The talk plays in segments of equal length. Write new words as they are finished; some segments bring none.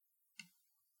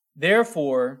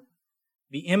Therefore,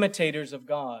 be imitators of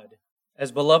God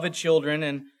as beloved children,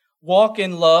 and walk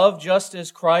in love just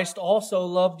as Christ also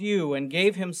loved you and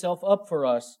gave himself up for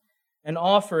us, an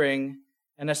offering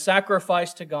and a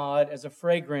sacrifice to God as a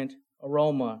fragrant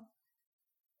aroma.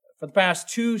 For the past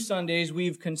 2 Sundays,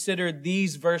 we've considered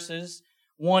these verses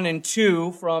 1 and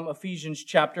 2 from Ephesians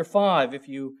chapter 5. If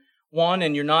you want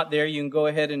and you're not there, you can go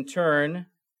ahead and turn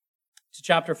to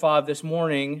chapter 5 this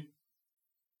morning.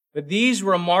 But these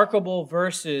remarkable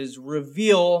verses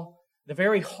reveal the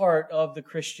very heart of the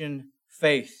Christian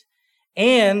faith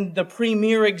and the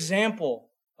premier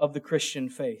example of the Christian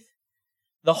faith.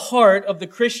 The heart of the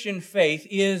Christian faith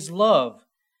is love,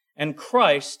 and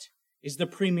Christ is the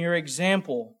premier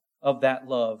example of that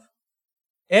love.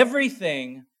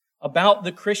 Everything about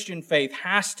the Christian faith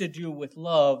has to do with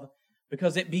love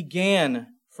because it began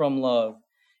from love.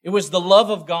 It was the love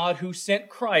of God who sent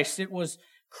Christ. It was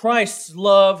Christ's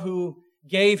love who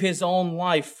gave his own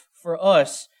life for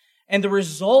us. And the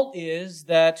result is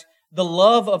that the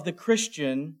love of the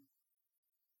Christian,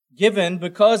 given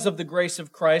because of the grace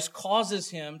of Christ,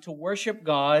 causes him to worship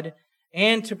God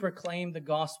and to proclaim the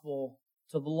gospel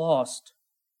to the lost.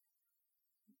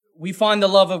 We find the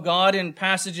love of God in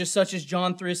passages such as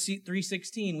John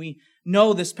 3:16. We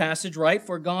know this passage, right?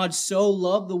 For God so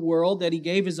loved the world that he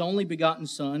gave his only begotten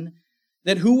Son,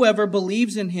 that whoever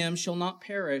believes in him shall not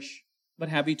perish, but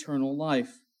have eternal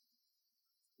life.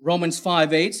 Romans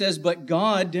 5:8 says, but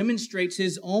God demonstrates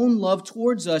his own love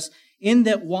towards us in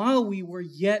that while we were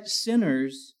yet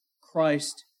sinners,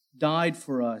 Christ died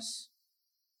for us.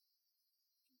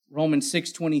 Romans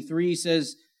 6:23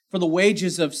 says, for the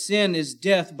wages of sin is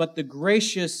death, but the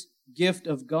gracious gift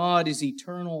of God is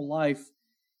eternal life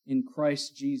in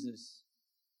Christ Jesus.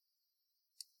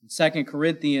 2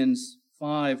 Corinthians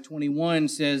 5:21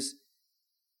 says,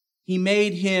 he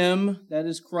made him, that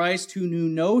is Christ, who knew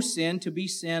no sin, to be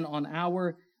sin on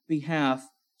our behalf,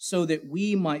 so that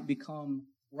we might become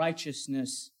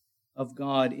righteousness of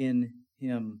God in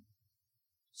him.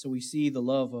 So we see the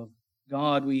love of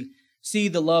God. We see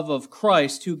the love of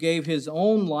Christ, who gave his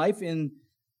own life in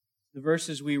the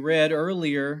verses we read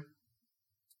earlier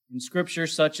in Scripture,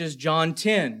 such as John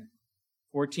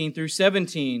 10:14 through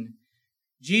 17.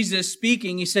 Jesus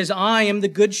speaking, he says, I am the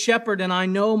good shepherd, and I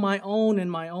know my own,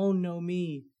 and my own know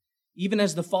me. Even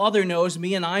as the Father knows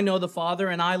me, and I know the Father,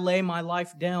 and I lay my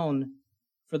life down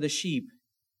for the sheep.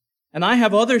 And I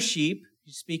have other sheep,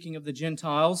 he's speaking of the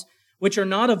Gentiles, which are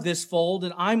not of this fold,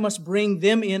 and I must bring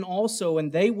them in also,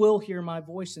 and they will hear my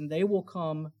voice, and they will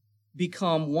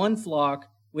become one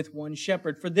flock with one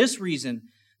shepherd. For this reason,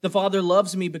 the Father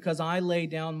loves me, because I lay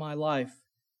down my life,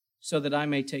 so that I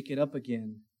may take it up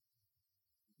again.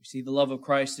 We see the love of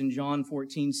Christ in John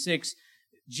 14:6.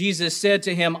 Jesus said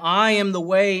to him, I am the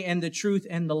way and the truth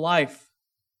and the life.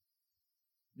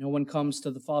 No one comes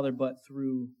to the Father but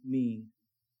through me.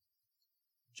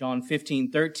 John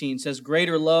 15:13 says,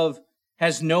 greater love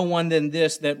has no one than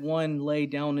this, that one lay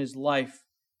down his life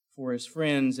for his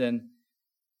friends. And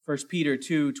 1 Peter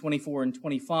 2:24 and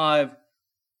 25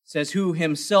 says, who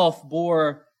himself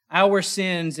bore our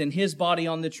sins in his body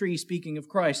on the tree, speaking of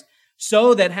Christ,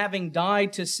 so that having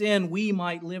died to sin, we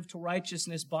might live to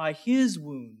righteousness. By his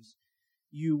wounds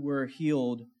you were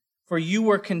healed. For you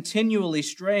were continually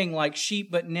straying like sheep,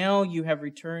 but now you have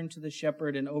returned to the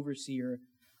shepherd and overseer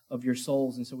of your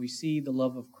souls. And so we see the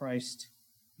love of Christ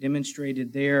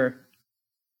demonstrated there.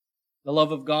 The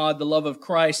love of God, the love of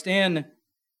Christ, and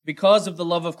because of the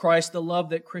love of Christ, the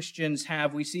love that Christians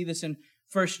have. We see this in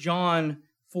 1 John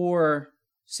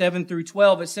 4:7 through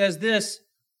 12. It says this,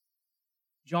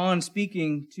 John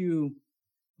speaking to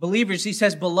believers, he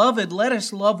says, beloved, let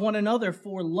us love one another,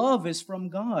 for love is from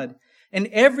God. And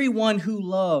everyone who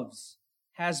loves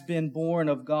has been born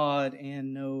of God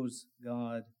and knows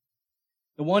God.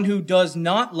 The one who does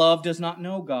not love does not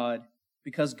know God,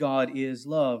 because God is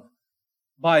love.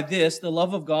 By this, the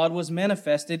love of God was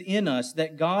manifested in us,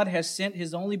 that God has sent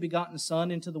his only begotten Son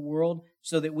into the world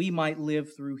so that we might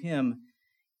live through him.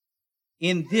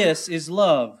 In this is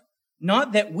love.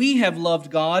 Not that we have loved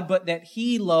God, but that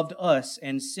he loved us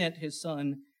and sent his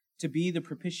Son to be the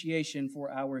propitiation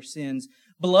for our sins.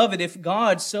 Beloved, if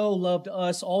God so loved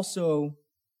us, also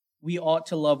we ought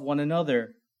to love one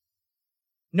another.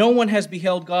 No one has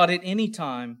beheld God at any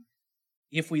time.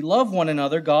 If we love one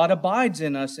another, God abides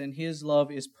in us, and his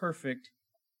love is perfected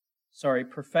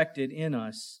in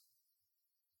us.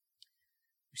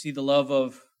 We see the love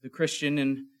of the Christian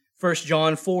in 1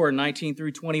 John 4:19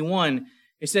 through 21.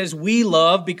 It says, we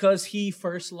love because he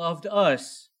first loved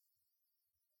us.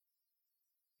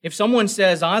 If someone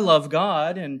says, I love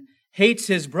God, and hates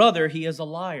his brother, he is a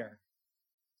liar.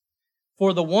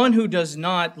 For the one who does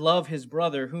not love his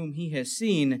brother whom he has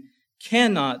seen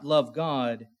cannot love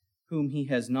God whom he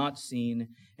has not seen.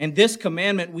 And this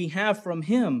commandment we have from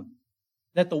him,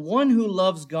 that the one who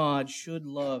loves God should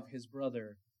love his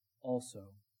brother also.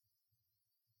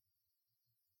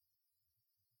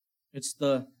 It's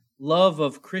the love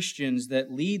of Christians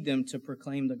that lead them to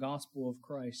proclaim the gospel of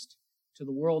Christ to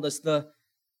the world. It's the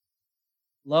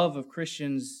love of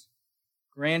Christians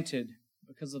granted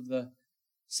because of the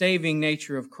saving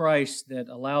nature of Christ that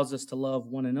allows us to love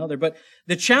one another. But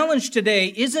the challenge today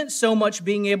isn't so much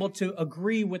being able to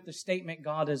agree with the statement,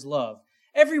 God is love.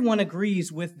 Everyone agrees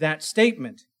with that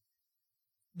statement.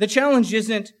 The challenge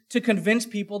isn't to convince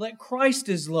people that Christ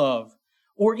is love,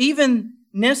 or even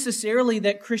necessarily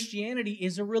that Christianity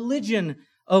is a religion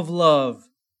of love.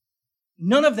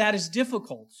 None of that is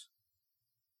difficult.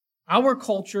 Our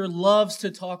culture loves to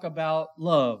talk about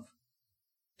love.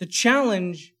 The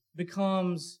challenge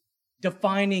becomes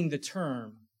defining the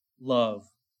term love.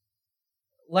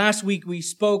 Last week we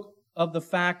spoke of the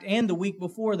fact, and the week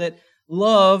before, that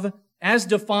love, as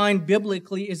defined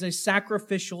biblically, is a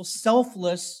sacrificial,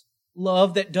 selfless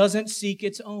love that doesn't seek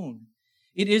its own.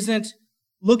 It isn't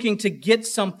looking to get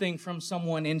something from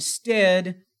someone.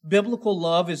 Instead, biblical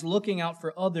love is looking out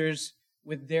for others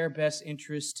with their best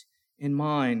interest in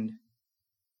mind.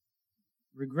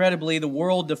 Regrettably, the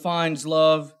world defines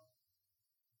love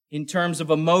in terms of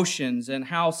emotions and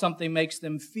how something makes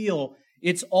them feel.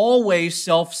 It's always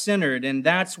self-centered, and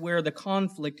that's where the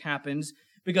conflict happens,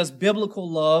 because biblical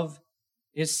love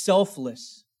is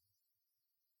selfless.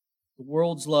 The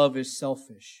world's love is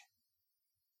selfish.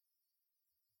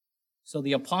 So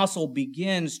the apostle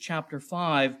begins chapter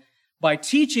 5 by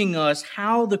teaching us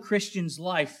how the Christian's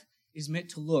life is meant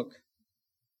to look.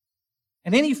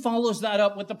 And then he follows that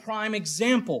up with the prime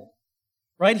example,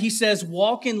 right? He says,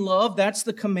 walk in love. That's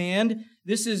the command.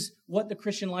 This is what the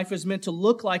Christian life is meant to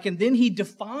look like. And then he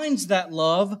defines that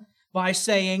love by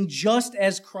saying, just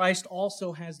as Christ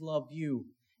also has loved you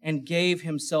and gave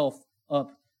himself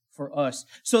up for us.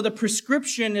 So the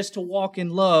prescription is to walk in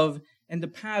love, and the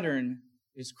pattern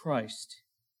is Christ.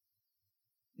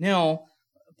 Now,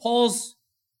 Paul's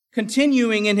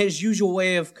continuing in his usual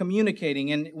way of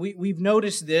communicating, and we've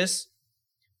noticed this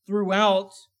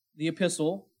throughout the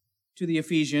epistle to the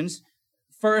Ephesians.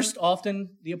 First,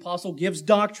 often the apostle gives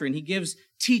doctrine. He gives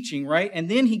teaching, right? And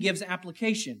then he gives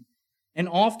application. And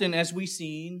often, as we've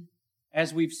seen,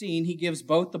 he gives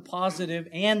both the positive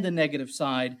and the negative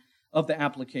side of the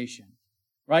application,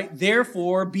 right?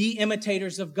 Therefore, be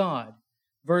imitators of God.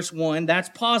 Verse 1, that's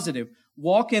positive.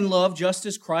 Walk in love just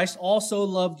as Christ also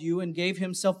loved you and gave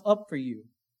himself up for you.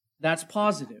 That's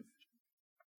positive,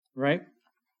 right?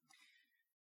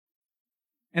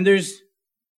 And there's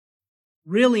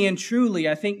really and truly,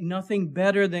 I think, nothing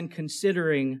better than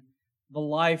considering the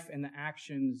life and the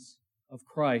actions of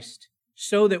Christ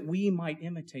so that we might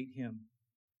imitate him.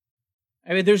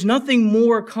 I mean, there's nothing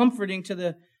more comforting to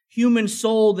the human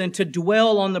soul than to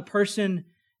dwell on the person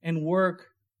and work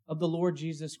of the Lord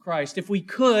Jesus Christ. If we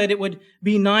could, it would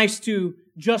be nice to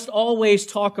just always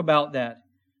talk about that.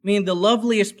 I mean, the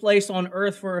loveliest place on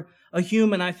earth for a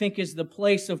human, I think, is the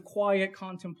place of quiet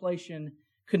contemplation,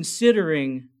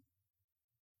 considering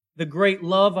the great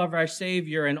love of our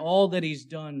Savior and all that he's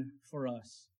done for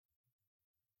us.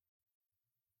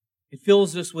 It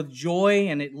fills us with joy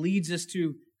and it leads us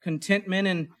to contentment.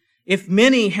 And if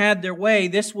many had their way,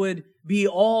 this would be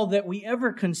all that we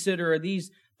ever consider,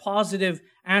 these positive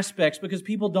aspects, because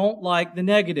people don't like the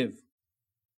negative.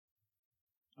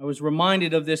 I was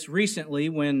reminded of this recently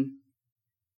when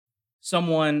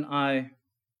someone I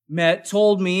met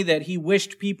told me that he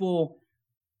wished people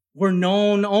were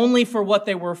known only for what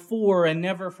they were for and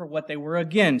never for what they were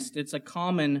against. It's a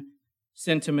common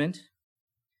sentiment.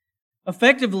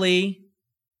 Effectively,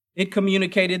 it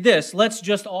communicated this: let's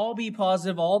just all be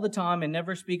positive all the time and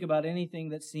never speak about anything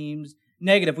that seems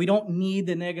negative. We don't need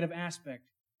the negative aspect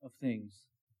of things.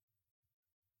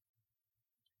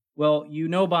 Well, you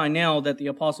know by now that the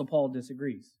Apostle Paul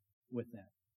disagrees with that.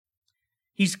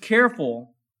 He's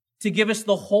careful to give us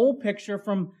the whole picture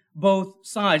from both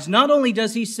sides. Not only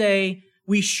does he say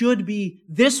we should be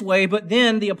this way, but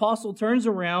then the apostle turns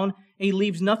around and he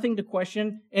leaves nothing to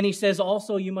question, and he says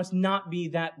also you must not be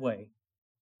that way.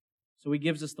 So he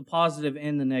gives us the positive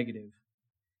and the negative.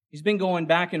 He's been going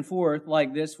back and forth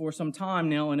like this for some time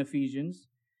now in Ephesians,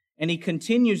 and he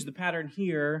continues the pattern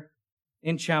here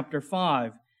in chapter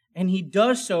 5. And he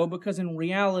does so because in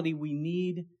reality we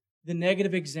need the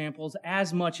negative examples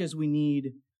as much as we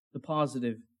need the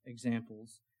positive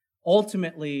examples.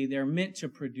 Ultimately, they're meant to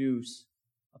produce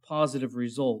a positive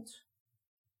result.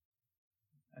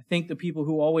 I think the people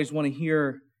who always want to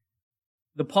hear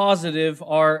the positive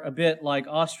are a bit like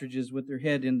ostriches with their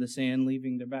head in the sand,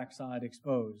 leaving their backside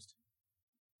exposed.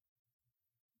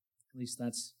 At least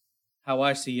that's how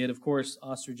I see it. Of course,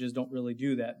 ostriches don't really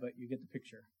do that, but you get the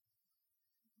picture.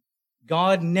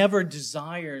 God never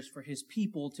desires for His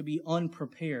people to be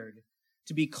unprepared,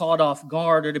 to be caught off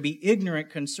guard, or to be ignorant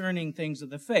concerning things of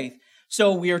the faith.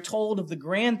 So we are told of the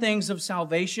grand things of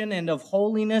salvation and of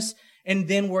holiness, and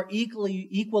then we're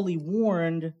equally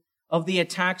warned of the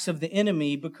attacks of the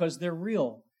enemy because they're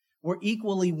real. We're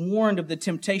equally warned of the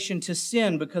temptation to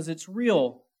sin because it's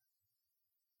real.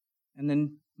 And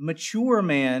then mature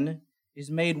man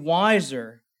is made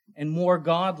wiser and more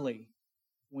godly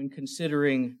when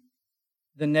considering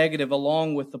the negative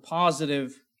along with the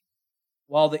positive,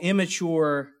 while the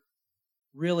immature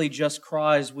really just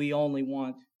cries, we only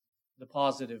want the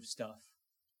positive stuff.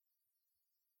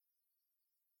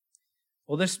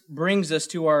 Well, this brings us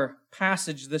to our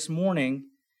passage this morning.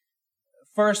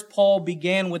 First, Paul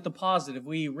began with the positive.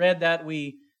 We read that,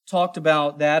 we talked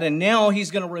about that, and now he's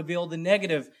going to reveal the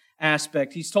negative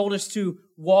aspect. He's told us to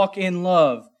walk in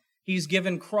love. He's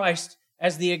given Christ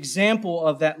as the example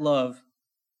of that love.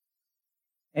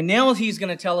 And now he's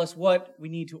going to tell us what we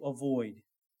need to avoid.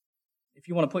 If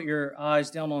you want to put your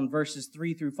eyes down on verses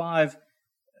 3 through 5,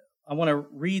 I want to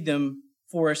read them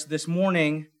for us this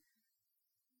morning.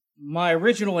 My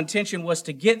original intention was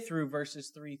to get through verses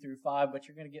 3 through 5, but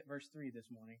you're going to get verse 3 this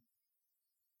morning.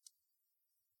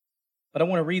 But I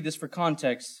want to read this for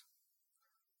context.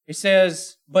 It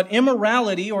says, "But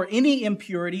immorality or any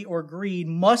impurity or greed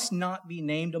must not be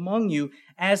named among you,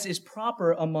 as is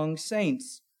proper among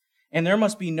saints. And there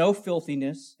must be no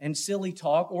filthiness and silly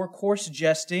talk or coarse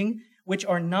jesting, which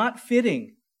are not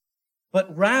fitting,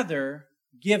 but rather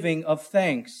giving of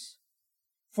thanks.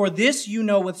 For this you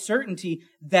know with certainty,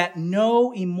 that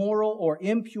no immoral or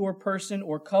impure person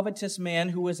or covetous man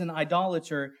who is an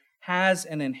idolater has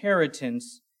an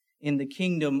inheritance in the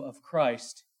kingdom of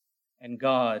Christ and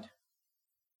God."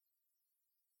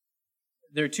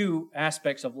 There are two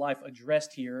aspects of life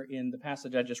addressed here in the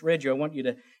passage I just read you. I want you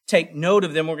to take note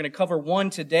of them. We're going to cover one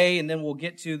today, and then we'll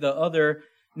get to the other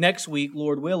next week,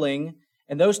 Lord willing.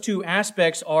 And those two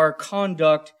aspects are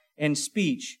conduct and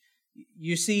speech.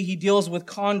 You see, he deals with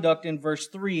conduct in verse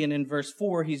 3, and in verse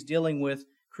 4, he's dealing with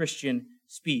Christian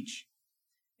speech.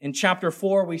 In chapter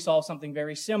 4, we saw something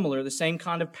very similar, the same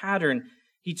kind of pattern.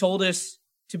 He told us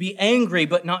to be angry,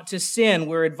 but not to sin.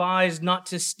 We're advised not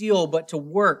to steal, but to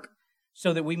work,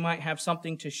 so that we might have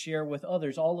something to share with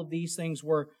others. All of these things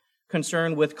were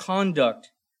concerned with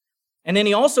conduct. And then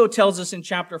he also tells us in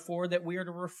chapter 4 that we are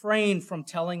to refrain from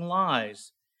telling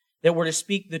lies, that we're to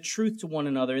speak the truth to one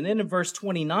another. And then in verse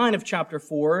 29 of chapter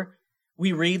 4,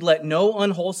 we read, "Let no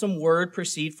unwholesome word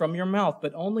proceed from your mouth,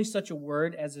 but only such a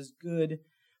word as is good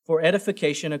for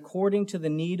edification according to the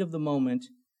need of the moment,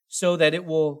 so that it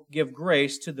will give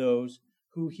grace to those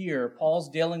who hear." Paul's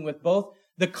dealing with both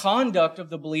the conduct of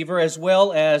the believer as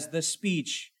well as the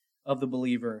speech of the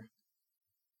believer.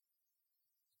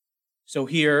 So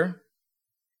here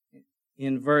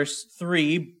in verse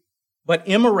 3, "But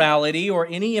immorality or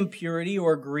any impurity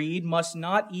or greed must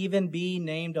not even be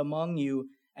named among you,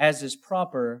 as is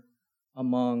proper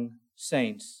among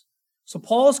saints." So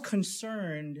Paul's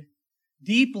concerned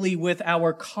deeply with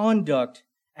our conduct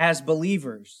as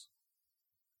believers.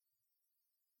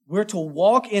 We're to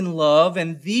walk in love,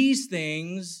 and these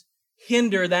things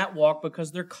hinder that walk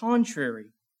because they're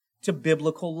contrary to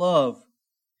biblical love.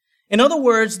 In other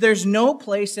words, there's no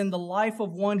place in the life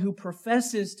of one who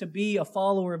professes to be a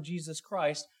follower of Jesus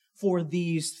Christ for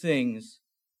these things.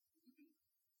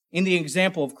 In the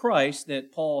example of Christ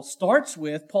that Paul starts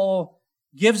with, Paul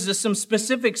gives us some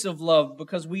specifics of love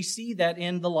because we see that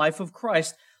in the life of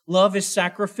Christ. Love is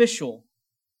sacrificial.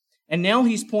 And now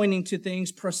he's pointing to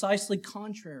things precisely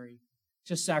contrary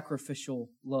to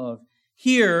sacrificial love.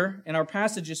 Here, in our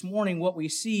passage this morning, what we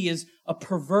see is a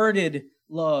perverted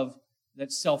love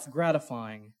that's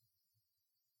self-gratifying.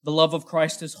 The love of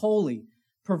Christ is holy.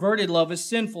 Perverted love is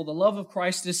sinful. The love of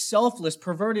Christ is selfless.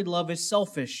 Perverted love is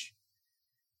selfish.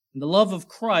 And the love of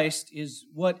Christ is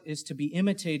what is to be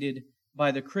imitated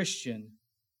by the Christian.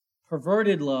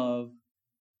 Perverted love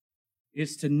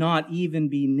is to not even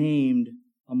be named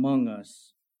among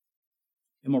us.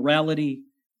 Immorality,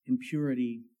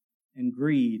 impurity, and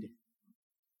greed.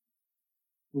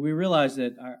 But we realize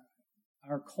that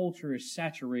our culture is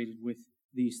saturated with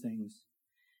these things.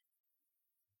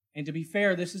 And to be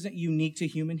fair, this isn't unique to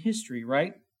human history,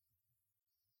 right?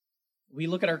 We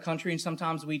look at our country and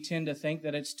sometimes we tend to think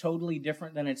that it's totally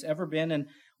different than it's ever been. And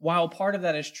while part of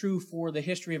that is true for the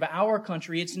history of our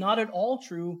country, it's not at all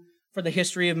true for the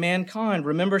history of mankind.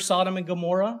 Remember Sodom and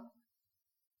Gomorrah?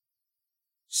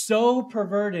 So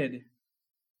perverted,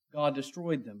 God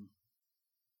destroyed them.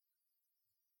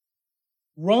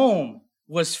 Rome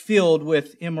was filled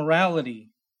with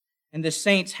immorality, and the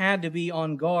saints had to be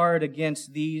on guard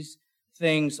against these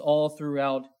things all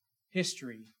throughout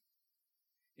history.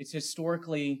 It's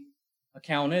historically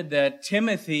accounted that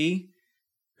Timothy,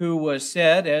 who was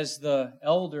said as the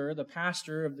elder, the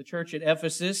pastor of the church at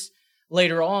Ephesus,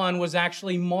 later on was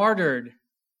actually martyred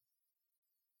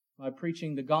by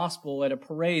preaching the gospel at a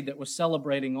parade that was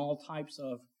celebrating all types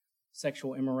of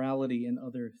sexual immorality and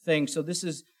other things. So this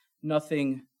is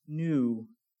nothing new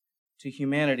to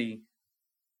humanity.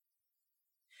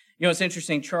 You know, it's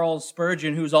interesting, Charles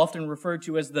Spurgeon, who's often referred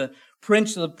to as the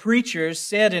Prince of Preachers,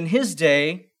 said in his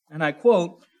day, and I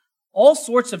quote, "All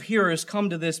sorts of hearers come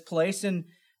to this place, and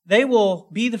they will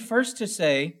be the first to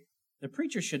say, the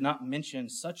preacher should not mention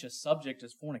such a subject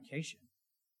as fornication.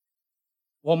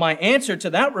 Well, my answer to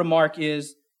that remark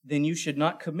is, then you should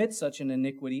not commit such an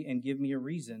iniquity and give me a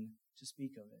reason to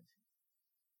speak of it."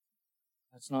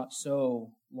 That's not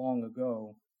so long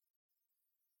ago.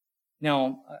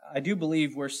 Now, I do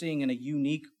believe we're seeing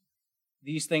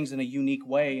these things in a unique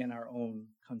way in our own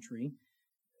country.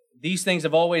 These things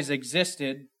have always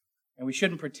existed, and we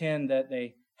shouldn't pretend that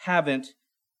they haven't.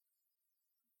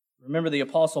 Remember, the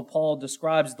Apostle Paul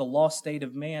describes the lost state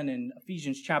of man in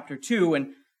Ephesians chapter 2,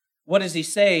 and what does he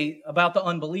say about the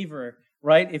unbeliever,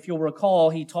 right? If you'll recall,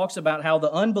 he talks about how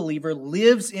the unbeliever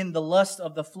lives in the lust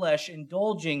of the flesh,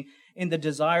 indulging in the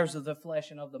desires of the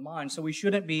flesh and of the mind. So we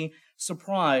shouldn't be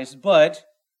surprised. But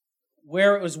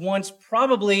where it was once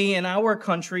probably in our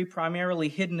country primarily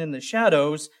hidden in the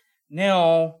shadows,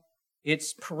 now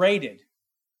it's paraded,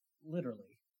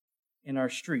 literally, in our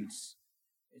streets.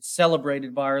 It's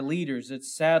celebrated by our leaders.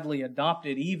 It's sadly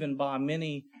adopted even by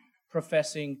many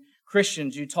professing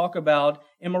Christians. You talk about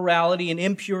immorality and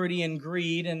impurity and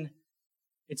greed, and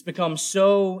it's become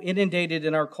so inundated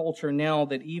in our culture now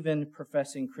that even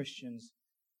professing Christians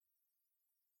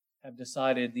have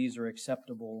decided these are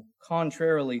acceptable,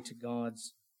 contrarily to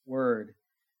God's word.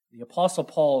 The Apostle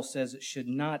Paul says it should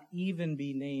not even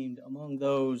be named among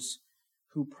those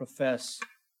who profess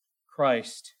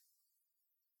Christ.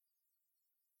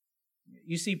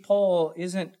 You see, Paul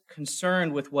isn't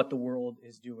concerned with what the world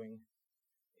is doing.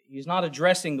 He's not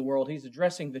addressing the world. He's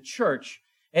addressing the church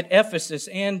at Ephesus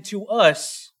and to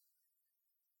us.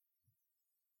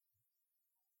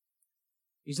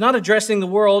 He's not addressing the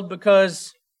world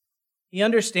because he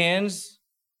understands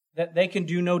that they can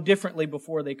do no differently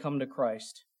before they come to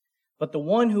Christ. But the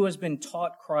one who has been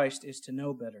taught Christ is to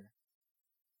know better.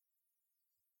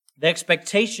 The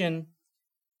expectation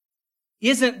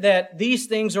isn't that these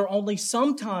things are only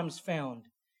sometimes found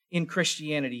in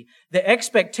Christianity. The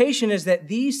expectation is that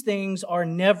these things are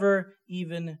never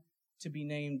even to be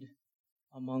named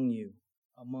among you,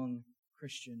 among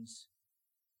Christians.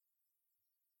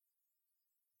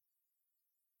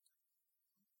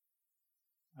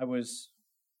 I was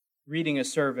reading a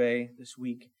survey this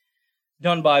week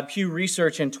done by Pew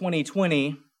Research in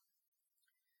 2020,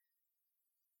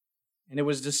 and it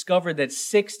was discovered that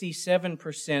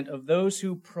 67% of those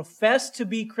who profess to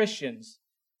be Christians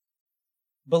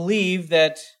believe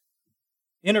that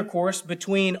intercourse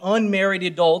between unmarried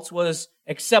adults was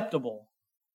acceptable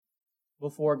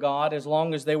before God as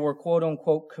long as they were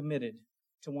quote-unquote committed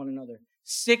to one another.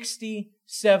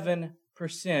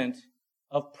 67%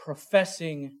 of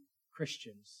professing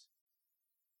Christians.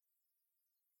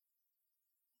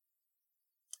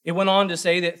 It went on to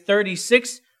say that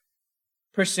 36%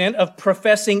 of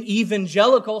professing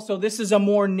evangelical, so this is a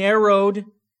more narrowly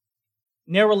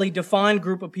defined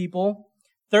group of people,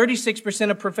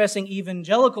 36% of professing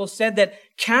evangelicals said that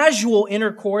casual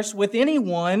intercourse with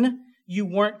anyone you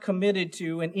weren't committed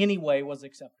to in any way was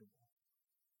acceptable.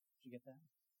 Did you get that?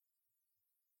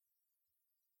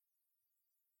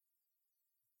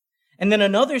 And then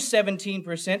another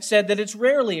 17% said that it's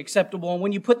rarely acceptable. And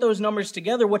when you put those numbers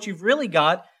together, what you've really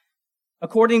got,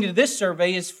 according to this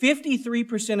survey, is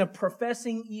 53% of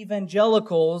professing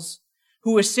evangelicals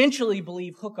who essentially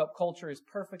believe hookup culture is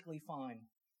perfectly fine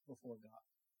before God.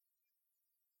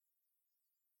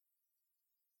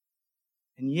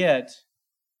 And yet,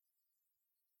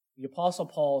 the Apostle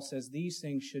Paul says these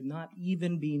things should not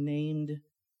even be named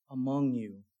among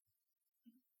you.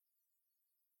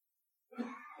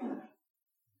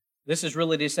 This is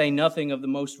really to say nothing of the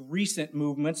most recent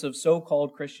movements of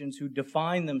so-called Christians who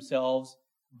define themselves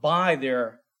by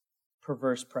their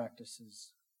perverse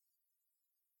practices.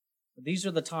 But these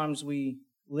are the times we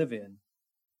live in.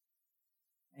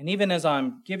 And even as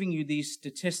I'm giving you these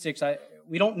statistics,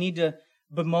 we don't need to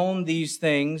bemoan these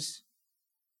things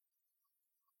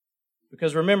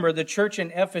because remember, the church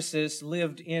in Ephesus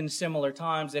lived in similar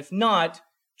times, if not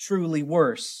truly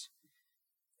worse,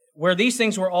 where these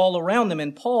things were all around them.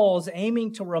 And Paul's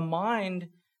aiming to remind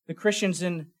the Christians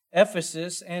in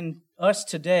Ephesus and us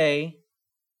today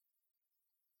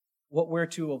what we're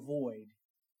to avoid,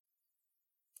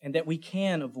 and that we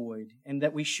can avoid, and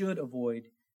that we should avoid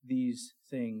these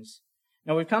things.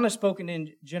 Now, we've kind of spoken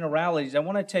in generalities. I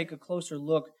want to take a closer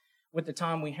look with the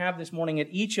time we have this morning at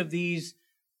each of these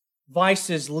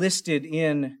vices listed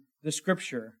in the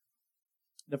Scripture.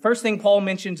 The first thing Paul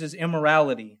mentions is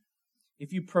immorality.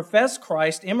 If you profess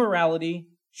Christ, immorality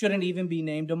shouldn't even be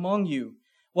named among you.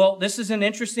 Well, this is an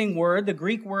interesting word. The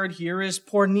Greek word here is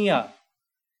porneia.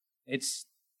 It's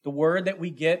the word that we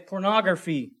get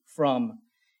pornography from.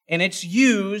 And it's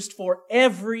used for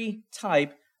every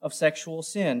type of sexual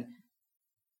sin.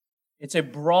 It's a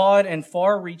broad and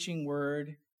far-reaching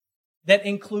word that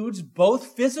includes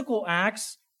both physical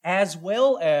acts as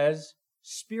well as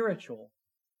spiritual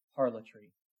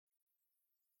harlotry.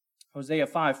 Hosea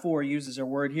 5:4 uses a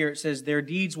word here. It says, their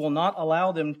deeds will not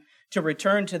allow them to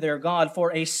return to their God,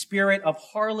 for a spirit of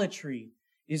harlotry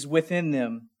is within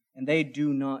them, and they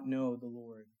do not know the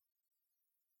Lord.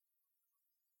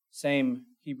 Same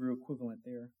Hebrew equivalent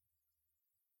there.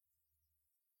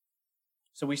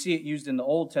 So we see it used in the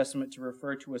Old Testament to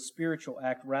refer to a spiritual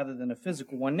act rather than a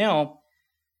physical one. Now,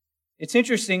 it's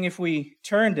interesting if we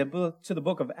turn to the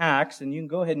book of Acts, and you can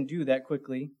go ahead and do that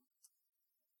quickly.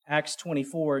 Acts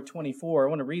 24:24. I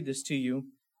want to read this to you.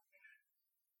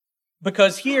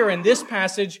 Because here in this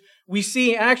passage, we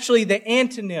see actually the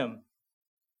antonym,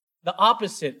 the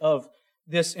opposite of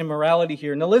this immorality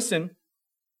here. Now listen,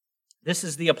 this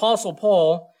is the Apostle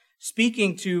Paul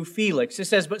speaking to Felix. It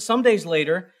says, but some days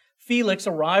later, Felix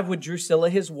arrived with Drusilla,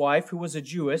 his wife, who was a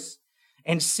Jewess,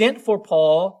 and sent for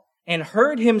Paul and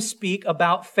heard him speak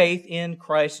about faith in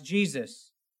Christ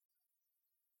Jesus.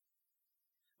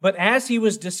 But as he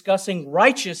was discussing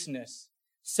righteousness,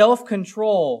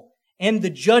 self-control, and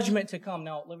the judgment to come.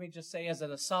 Now, let me just say as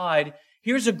an aside,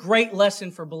 here's a great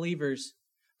lesson for believers.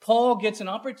 Paul gets an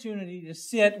opportunity to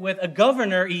sit with a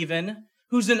governor even,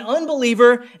 who's an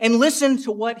unbeliever, and listen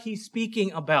to what he's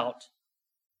speaking about.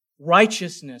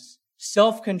 Righteousness,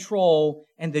 self-control,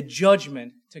 and the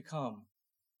judgment to come.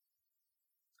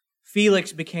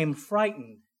 Felix became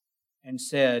frightened and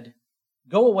said,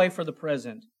 go away for the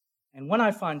present, and when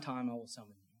I find time, I will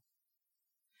summon you.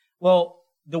 Well,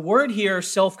 the word here,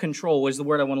 self-control, is the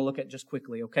word I want to look at just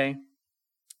quickly, okay?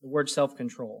 The word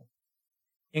self-control.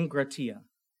 Ingratia.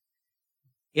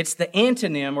 It's the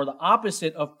antonym or the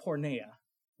opposite of porneia,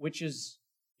 which is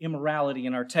immorality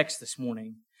in our text this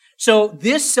morning. So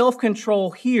this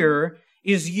self-control here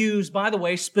is used, by the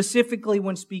way, specifically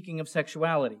when speaking of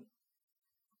sexuality,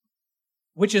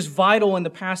 which is vital in the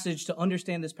passage to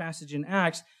understand this passage in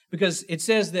Acts, because it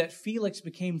says that Felix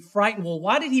became frightened. Well,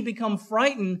 why did he become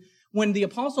frightened when the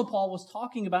Apostle Paul was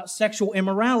talking about sexual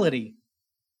immorality?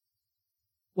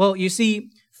 Well, you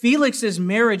see, Felix's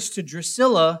marriage to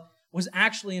Drusilla was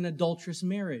actually an adulterous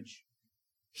marriage.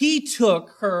 He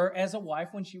took her as a wife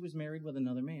when she was married with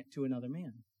another man, to another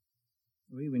man.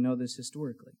 We know this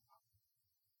historically.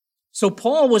 So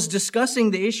Paul was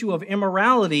discussing the issue of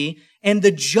immorality and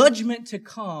the judgment to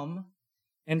come,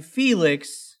 and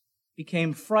Felix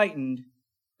became frightened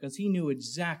because he knew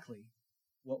exactly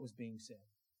what was being said.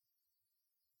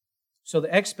 So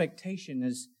the expectation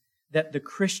is that the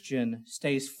Christian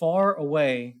stays far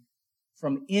away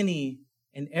from any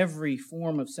and every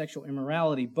form of sexual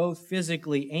immorality, both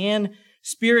physically and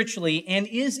spiritually, and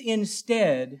is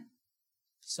instead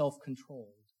self-controlled.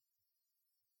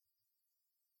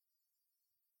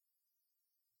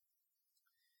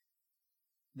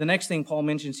 The next thing Paul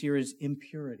mentions here is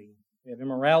impurity. We have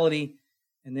immorality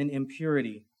and then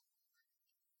impurity.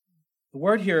 The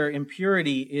word here,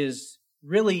 impurity, is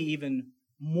really even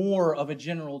more of a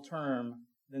general term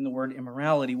than the word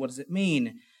immorality. What does it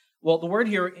mean? Well, the word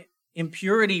here,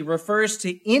 impurity, refers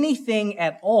to anything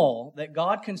at all that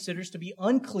God considers to be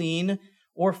unclean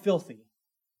or filthy.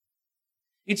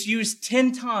 It's used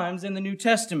 10 times in the New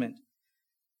Testament.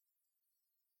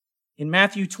 In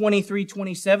Matthew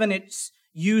 23:27, it's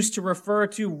used to refer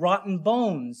to rotten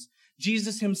bones.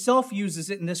 Jesus himself uses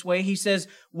it in this way. He says,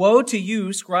 woe to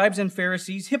you, scribes and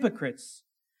Pharisees, hypocrites!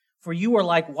 For you are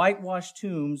like whitewashed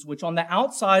tombs, which on the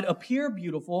outside appear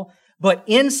beautiful, but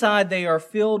inside they are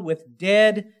filled with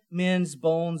dead men's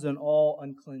bones and all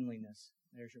uncleanliness.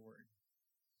 There's your word.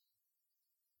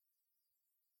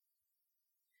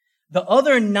 The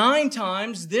other 9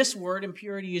 times this word,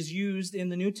 impurity, is used in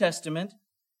the New Testament,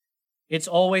 it's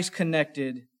always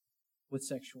connected with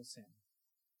sexual sin.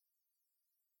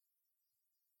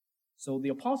 So the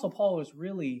Apostle Paul is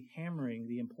really hammering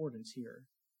the importance here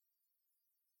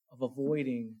of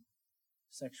avoiding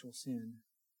sexual sin.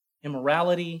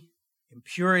 Immorality,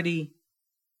 impurity.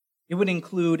 It would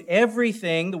include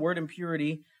everything, the word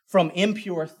impurity, from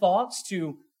impure thoughts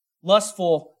to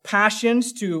lustful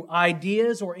passions to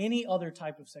ideas or any other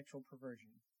type of sexual perversion.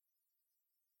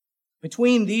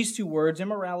 Between these two words,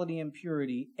 immorality and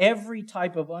impurity, every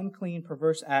type of unclean,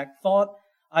 perverse act, thought,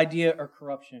 idea, or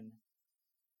corruption,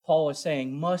 Paul is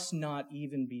saying, must not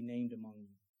even be named among you.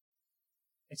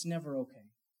 It's never okay.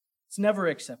 It's never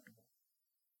acceptable.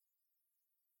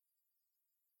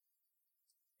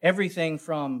 Everything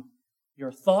from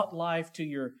your thought life to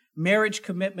your marriage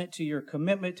commitment to your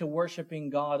commitment to worshiping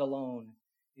God alone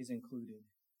is included.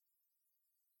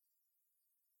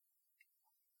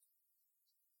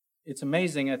 It's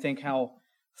amazing, I think, how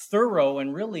thorough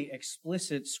and really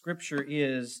explicit Scripture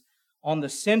is on the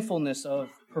sinfulness of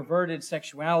perverted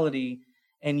sexuality,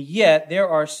 and yet there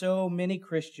are so many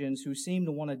Christians who seem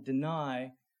to want to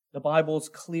deny the Bible's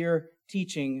clear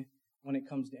teaching when it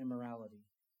comes to immorality.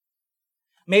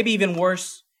 Maybe even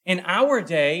worse in our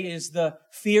day is the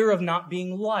fear of not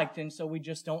being liked, and so we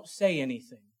just don't say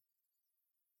anything.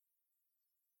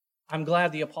 I'm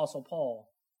glad the Apostle Paul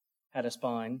had a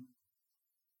spine.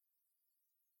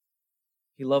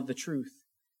 He loved the truth,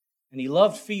 and he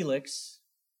loved Felix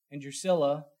and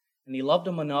Drusilla, and he loved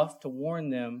them enough to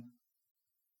warn them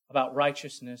about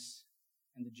righteousness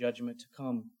and the judgment to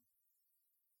come.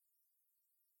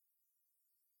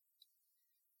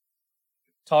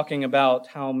 Talking about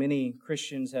how many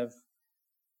Christians have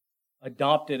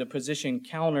adopted a position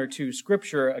counter to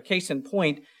Scripture, a case in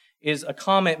point is a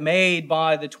comment made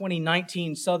by the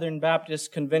 2019 Southern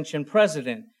Baptist Convention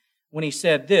president when he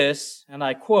said this, and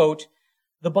I quote,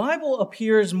 "The Bible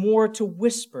appears more to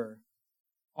whisper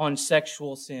on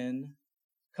sexual sin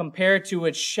compared to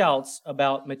its shouts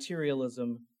about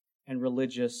materialism and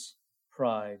religious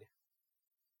pride."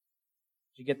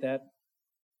 Did you get that?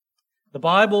 The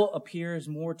Bible appears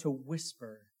more to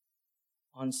whisper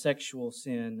on sexual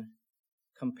sin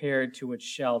compared to its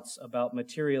shouts about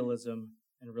materialism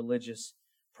and religious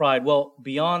pride. Well,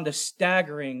 beyond the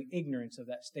staggering ignorance of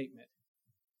that statement,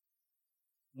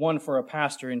 one for a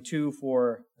pastor and two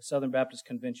for a Southern Baptist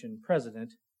Convention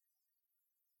president,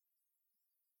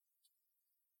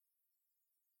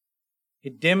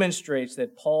 it demonstrates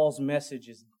that Paul's message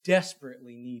is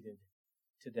desperately needed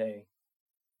today.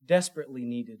 Desperately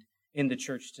needed in the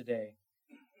church today.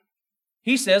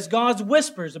 He says God's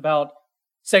whispers about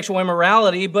sexual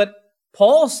immorality, but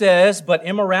Paul says, but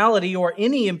immorality or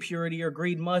any impurity or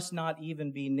greed must not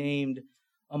even be named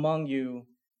among you.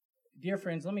 Dear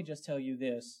friends, let me just tell you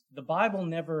this. The Bible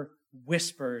never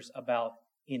whispers about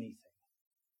anything.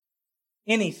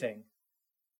 Anything.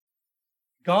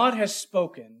 God has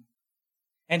spoken,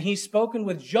 and He's spoken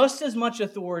with just as much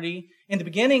authority in the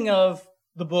beginning of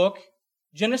the book,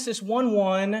 Genesis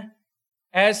 1:1,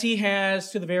 as He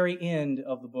has to the very end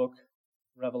of the book,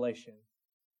 Revelation.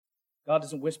 God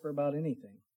doesn't whisper about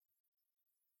anything.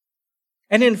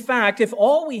 And in fact, if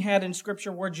all we had in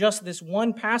Scripture were just this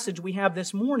one passage we have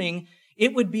this morning,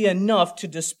 it would be enough to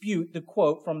dispute the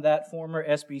quote from that former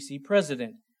SBC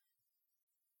president.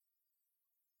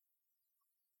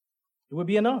 It would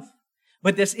be enough.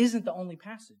 But this isn't the only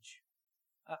passage.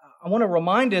 I want to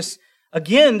remind us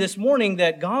again this morning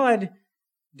that God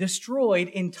destroyed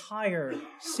entire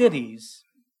cities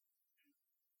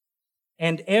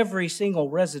and every single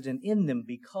resident in them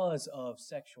because of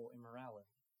sexual immorality.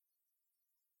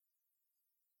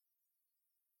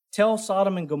 Tell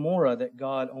Sodom and Gomorrah that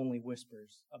God only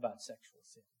whispers about sexual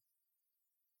sin.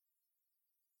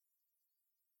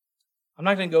 I'm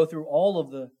not going to go through all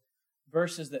of the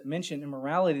verses that mention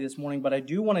immorality this morning, but I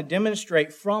do want to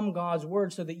demonstrate from God's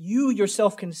Word so that you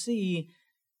yourself can see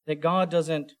that God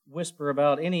doesn't whisper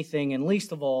about anything, and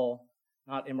least of all,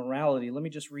 not immorality. Let me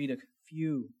just read a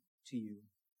few to you.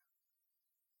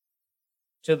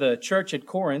 To the church at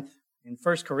Corinth, in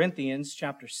 1 Corinthians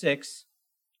chapter 6,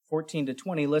 14 to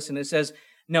 20, listen, it says,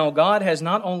 "Now God has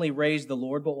not only raised the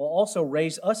Lord, but will also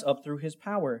raise us up through His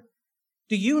power.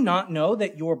 Do you not know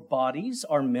that your bodies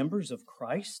are members of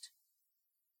Christ?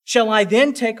 Shall I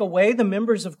then take away the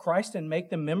members of Christ and make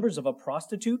them members of a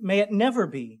prostitute? May it never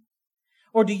be.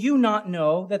 Or do you not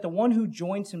know that the one who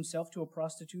joins himself to a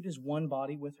prostitute is one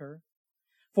body with her?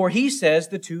 For He says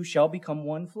the two shall become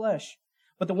one flesh.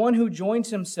 But the one who joins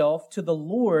himself to the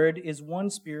Lord is one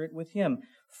spirit with Him.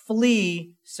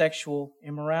 Flee sexual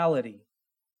immorality."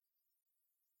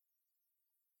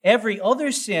 Every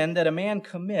other sin that a man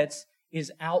commits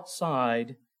is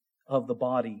outside of the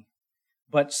body.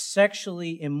 but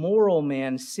sexually immoral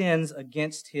man sins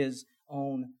against his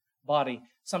own body.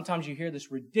 Sometimes you hear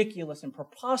this ridiculous and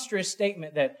preposterous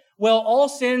statement that, well, all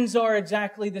sins are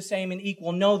exactly the same and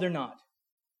equal. No, they're not.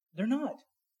 They're not.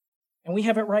 And we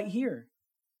have it right here.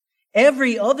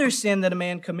 Every other sin that a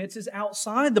man commits is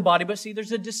outside the body. But see,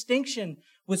 there's a distinction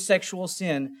with sexual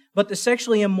sin. But the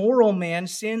sexually immoral man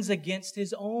sins against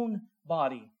his own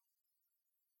body.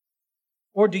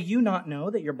 Or do you not know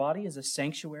that your body is a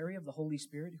sanctuary of the Holy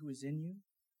Spirit who is in you,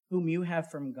 whom you have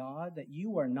from God, that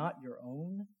you are not your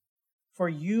own? For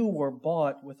you were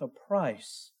bought with a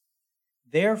price.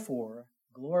 Therefore,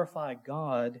 glorify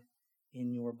God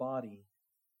in your body.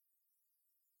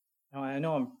 Now, I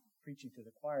know I'm preaching to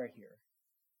the choir here,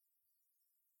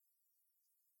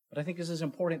 but I think this is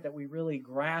important that we really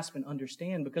grasp and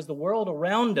understand, because the world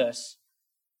around us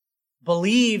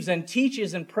believes and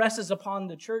teaches and presses upon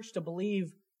the church to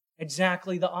believe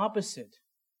exactly the opposite.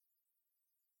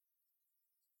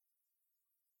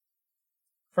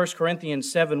 1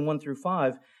 Corinthians 7, 1 through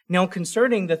 5. Now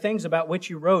concerning the things about which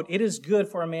you wrote, it is good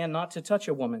for a man not to touch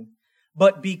a woman.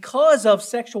 But because of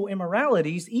sexual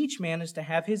immoralities, each man is to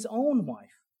have his own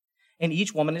wife, and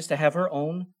each woman is to have her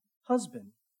own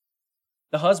husband.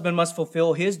 The husband must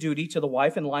fulfill his duty to the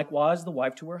wife, and likewise the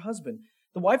wife to her husband.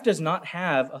 The wife does not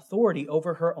have authority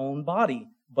over her own body,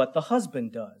 but the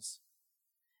husband does.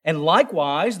 And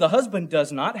likewise, the husband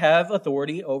does not have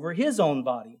authority over his own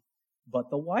body, but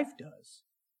the wife does.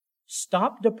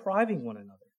 Stop depriving one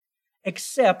another,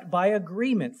 except by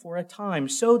agreement for a time,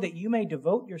 so that you may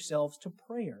devote yourselves to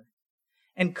prayer,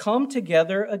 and come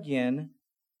together again,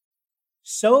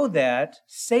 so that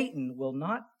Satan will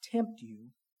not tempt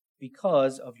you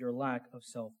because of your lack of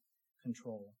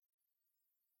self-control.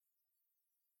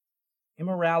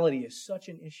 Immorality is such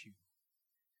an issue.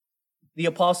 The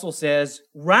apostle says,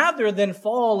 rather than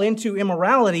fall into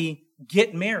immorality,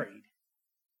 get married.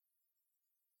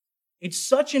 It's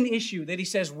such an issue that he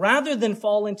says, rather than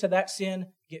fall into that sin,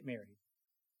 get married.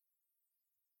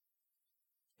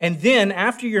 And then,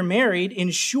 after you're married,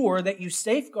 ensure that you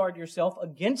safeguard yourself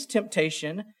against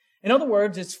temptation. In other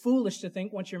words, it's foolish to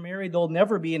think once you're married there'll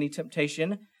never be any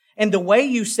temptation. And the way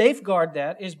you safeguard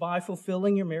that is by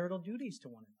fulfilling your marital duties to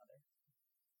one another.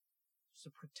 It's a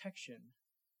protection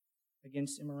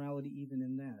against immorality even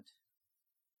in that.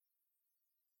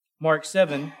 Mark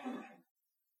 7,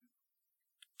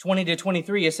 20 to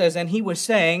 23, it says, and he was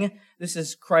saying, this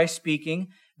is Christ speaking,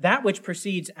 that which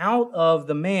proceeds out of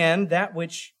the man, that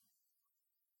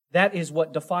is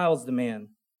what defiles the man.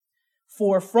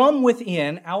 For from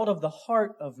within, out of the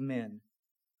heart of men,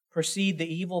 proceed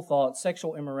the evil thoughts,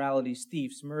 sexual immoralities,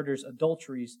 thefts, murders,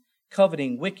 adulteries,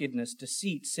 coveting, wickedness,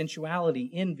 deceit,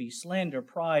 sensuality, envy, slander,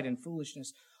 pride, and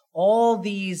foolishness. All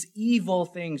these evil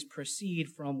things proceed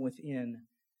from within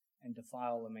and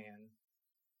defile a man.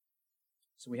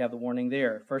 So we have the warning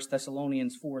there. 1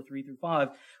 Thessalonians 4, 3 through 5.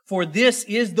 For this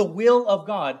is the will of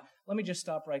God. Let me just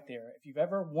stop right there. If you've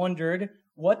ever wondered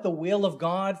what the will of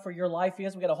God for your life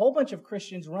is, we've got a whole bunch of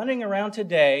Christians running around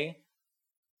today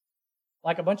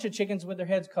like a bunch of chickens with their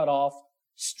heads cut off,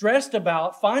 stressed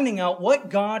about finding out what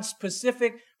God's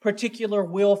specific, particular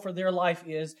will for their life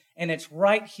is, and it's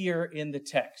right here in the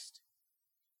text.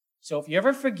 So if you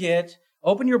ever forget,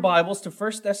 open your Bibles to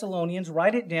 1 Thessalonians,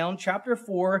 write it down, chapter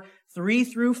 4, 3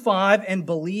 through 5, and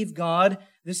believe God.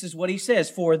 This is what he says.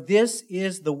 For this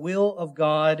is the will of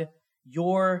God,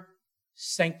 your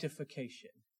sanctification,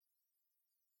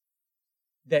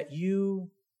 that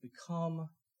you become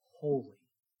holy.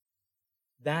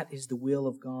 That is the will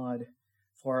of God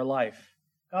for our life.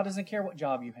 God doesn't care what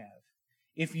job you have.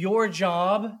 If your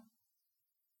job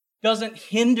doesn't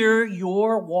hinder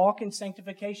your walk in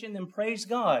sanctification, then praise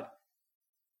God.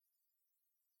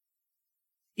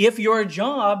 If your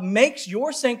job makes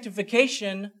your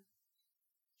sanctification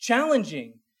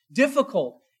challenging,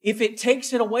 difficult, if it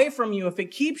takes it away from you, if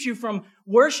it keeps you from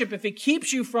worship, if it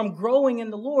keeps you from growing in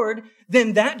the Lord,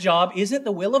 then that job isn't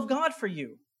the will of God for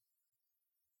you.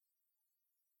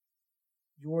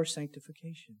 Your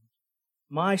sanctification,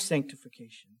 my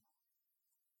sanctification.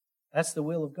 That's the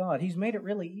will of God. He's made it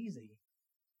really easy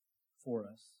for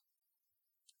us.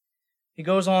 He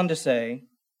goes on to say,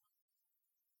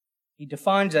 he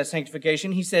defines that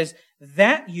sanctification. He says,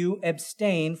 that you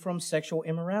abstain from sexual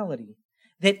immorality,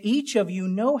 that each of you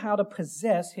know how to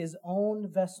possess his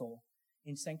own vessel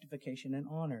in sanctification and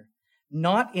honor,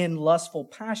 not in lustful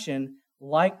passion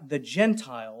like the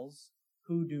Gentiles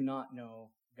who do not know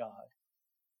God.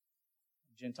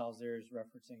 Gentiles there is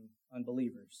referencing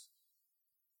unbelievers.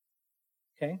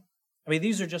 Okay? I mean,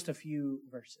 these are just a few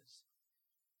verses.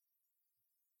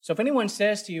 So if anyone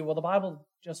says to you, well, the Bible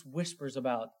just whispers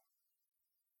about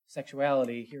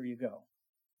sexuality, here you go.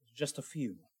 Just a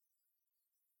few.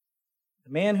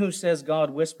 The man who says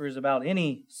God whispers about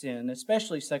any sin,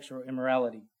 especially sexual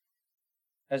immorality,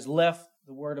 has left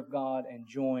the Word of God and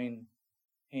joined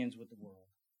hands with the world.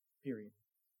 Period.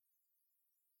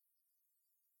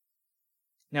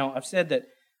 Now, I've said that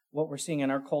what we're seeing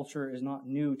in our culture is not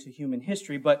new to human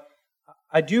history, but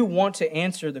I do want to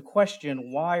answer the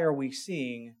question, why are we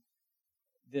seeing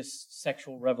this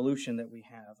sexual revolution that we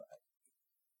have?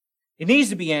 It needs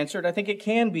to be answered. I think it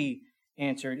can be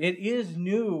answered. It is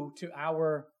new to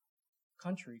our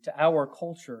country, to our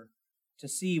culture, to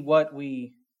see what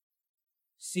we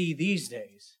see these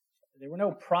days. There were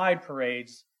no pride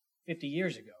parades 50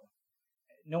 years ago.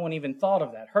 No one even thought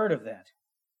of that, heard of that.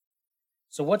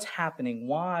 So what's happening?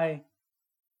 Why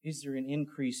is there an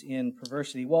increase in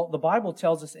perversity? Well, the Bible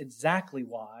tells us exactly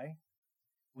why.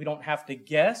 We don't have to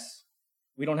guess.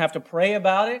 We don't have to pray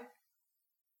about it.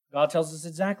 God tells us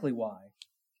exactly why.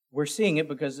 We're seeing it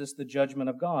because it's the judgment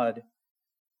of God.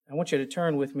 I want you to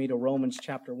turn with me to Romans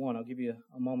chapter 1. I'll give you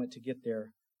a moment to get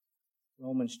there.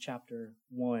 Romans chapter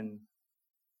 1.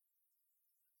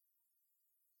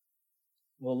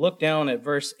 We'll look down at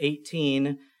verse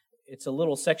 18. It's a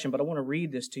little section, but I want to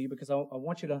read this to you because I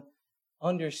want you to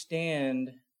understand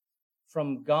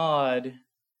from God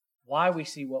why we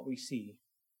see what we see.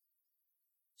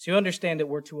 So you understand that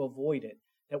we're to avoid it,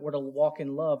 that we're to walk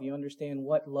in love. You understand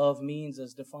what love means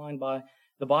as defined by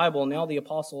the Bible. Now the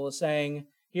apostle is saying,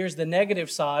 here's the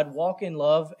negative side, walk in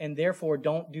love, and therefore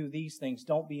don't do these things.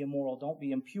 Don't be immoral, don't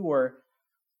be impure.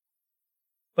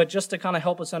 But just to kind of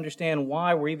help us understand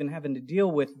why we're even having to deal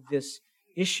with this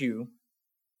issue,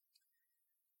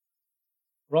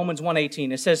 Romans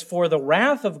 1:18, it says, "For the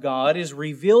wrath of God is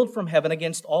revealed from heaven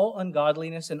against all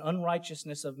ungodliness and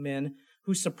unrighteousness of men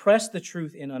who suppress the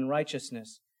truth in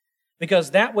unrighteousness,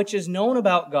 because that which is known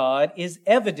about God is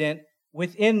evident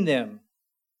within them,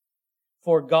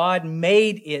 for God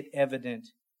made it evident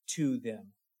to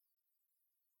them.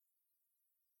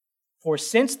 For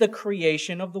since the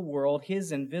creation of the world,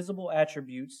 His invisible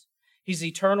attributes, His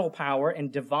eternal power and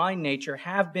divine nature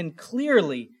have been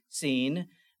clearly seen,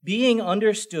 being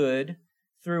understood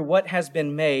through what has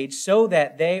been made, so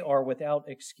that they are without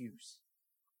excuse."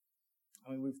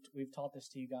 I mean, we've taught this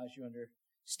to you guys. You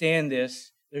understand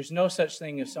this. There's no such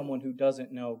thing as someone who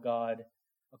doesn't know God.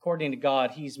 According to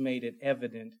God, He's made it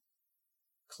evident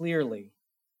clearly,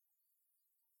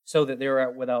 so that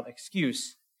they're without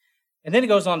excuse. And then it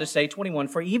goes on to say, 21,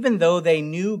 "For even though they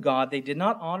knew God, they did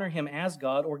not honor Him as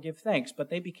God or give thanks, but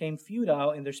they became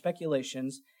futile in their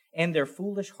speculations, and their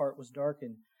foolish heart was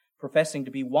darkened. Professing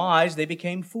to be wise, they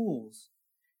became fools,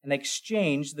 and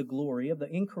exchanged the glory of the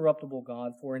incorruptible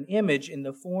God for an image in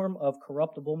the form of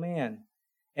corruptible man,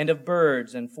 and of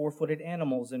birds, and four-footed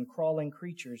animals, and crawling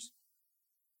creatures."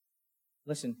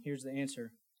 Listen, here's the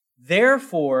answer.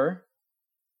 "Therefore,"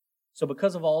 so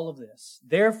because of all of this,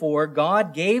 "therefore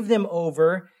God gave them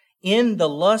over in the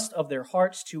lust of their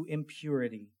hearts to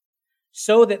impurity,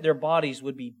 so that their bodies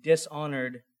would be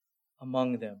dishonored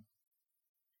among them.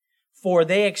 For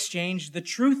they exchanged the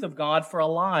truth of God for a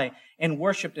lie, and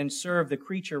worshipped and served the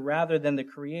creature rather than the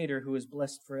Creator, who is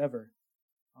blessed forever.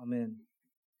 Amen.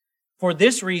 For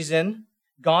this reason,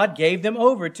 God gave them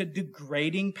over to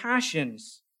degrading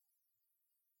passions.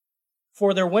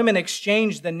 For their women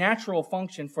exchanged the natural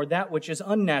function for that which is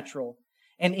unnatural.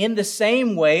 And in the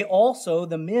same way, also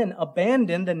the men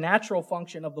abandoned the natural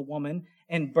function of the woman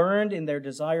and burned in their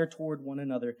desire toward one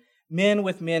another. Men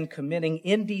with men committing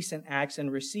indecent acts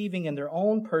and receiving in their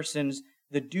own persons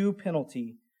the due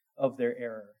penalty of their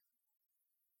error."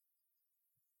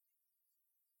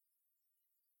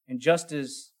 And just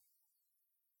as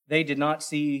they did not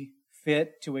see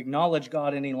fit to acknowledge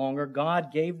God any longer,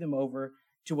 God gave them over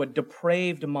to a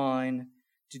depraved mind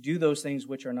to do those things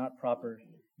which are not proper,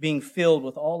 being filled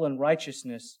with all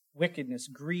unrighteousness, wickedness,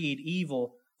 greed,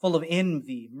 evil, full of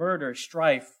envy, murder,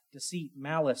 strife, deceit,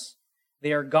 malice.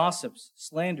 They are gossips,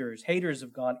 slanderers, haters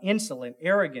of God, insolent,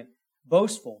 arrogant,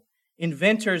 boastful,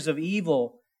 inventors of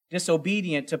evil,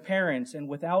 disobedient to parents, and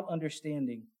without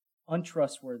understanding,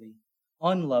 untrustworthy,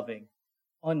 unloving,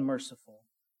 unmerciful.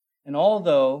 And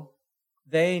although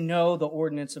they know the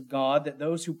ordinance of God, that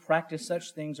those who practice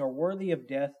such things are worthy of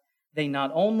death, they not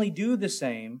only do the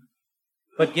same,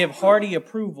 but give hearty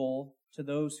approval to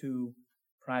those who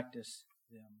practice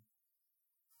them.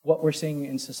 What we're seeing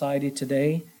in society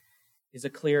today is a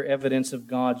clear evidence of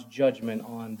God's judgment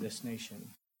on this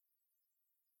nation.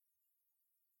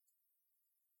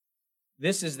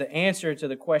 This is the answer to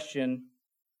the question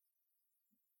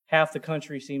half the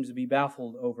country seems to be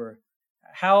baffled over.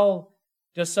 How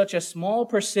does such a small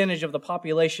percentage of the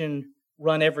population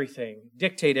run everything,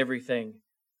 dictate everything?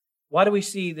 Why do we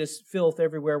see this filth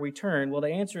everywhere we turn? Well, the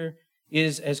answer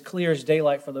is as clear as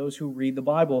daylight for those who read the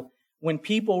Bible. When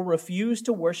people refuse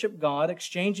to worship God,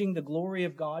 exchanging the glory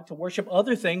of God to worship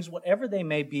other things, whatever they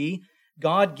may be,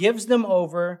 God gives them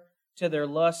over to their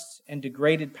lusts and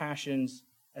degraded passions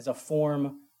as a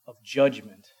form of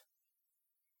judgment.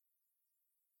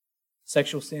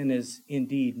 Sexual sin is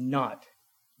indeed not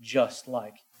just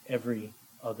like every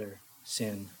other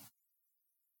sin.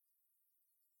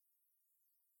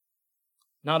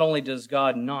 Not only does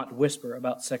God not whisper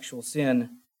about sexual sin,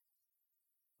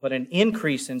 but an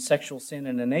increase in sexual sin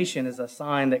in a nation is a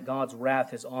sign that God's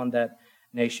wrath is on that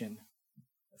nation.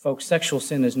 Folks, sexual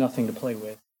sin is nothing to play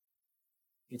with.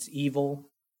 It's evil,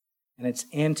 and it's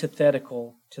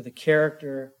antithetical to the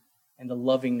character and the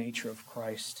loving nature of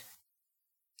Christ.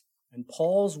 And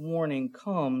Paul's warning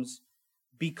comes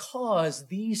because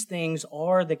these things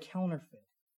are the counterfeit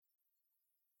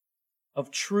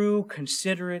of true,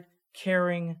 considerate,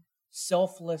 caring,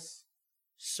 selfless,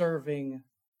 serving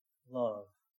love.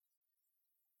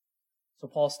 So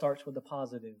Paul starts with the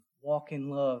positive. Walk in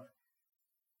love.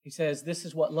 He says this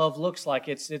is what love looks like.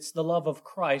 It's the love of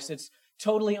Christ. It's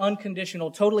totally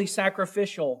unconditional, totally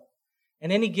sacrificial.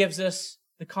 And then he gives us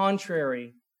the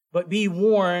contrary. But be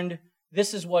warned,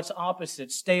 this is what's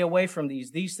opposite. Stay away from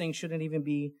these. These things shouldn't even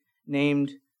be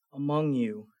named among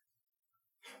you.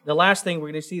 The last thing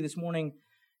we're going to see this morning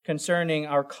concerning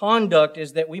our conduct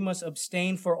is that we must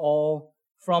abstain from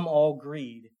all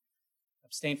greed.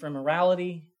 Abstain from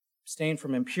immorality, abstain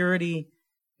from impurity,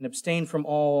 and abstain from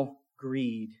all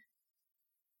greed.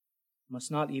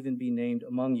 Must not even be named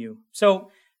among you.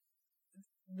 So,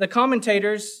 the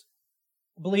commentators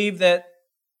believe that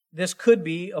this could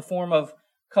be a form of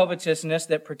covetousness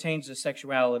that pertains to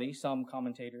sexuality, some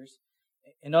commentators.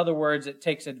 In other words, it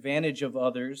takes advantage of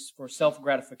others for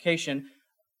self-gratification.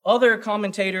 Other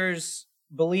commentators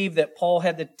believe that Paul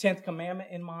had the 10th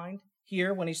commandment in mind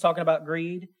here when he's talking about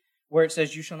greed, where it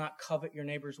says, you shall not covet your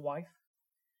neighbor's wife.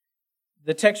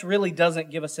 The text really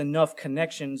doesn't give us enough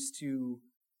connections to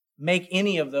make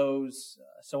any of those,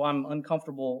 so I'm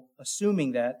uncomfortable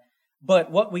assuming that. But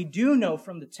what we do know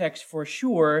from the text for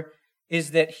sure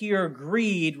is that here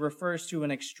greed refers to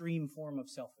an extreme form of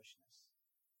selfishness.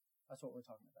 That's what we're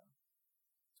talking about.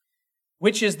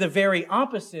 Which is the very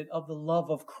opposite of the love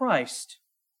of Christ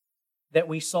that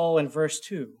we saw in verse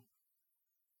 2.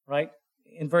 Right?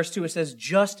 In verse 2 it says,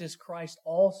 just as Christ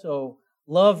also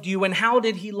loved you. And how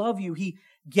did he love you? He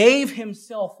gave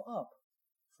himself up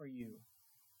for you.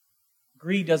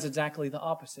 Greed does exactly the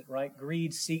opposite, right?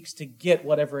 Greed seeks to get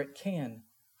whatever it can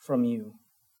from you.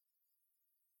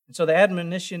 And so the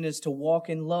admonition is to walk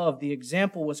in love. The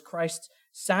example was Christ's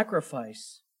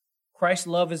sacrifice. Christ's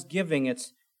love is giving.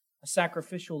 It's a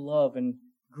sacrificial love. And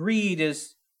greed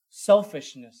is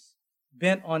selfishness,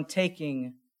 bent on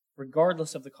taking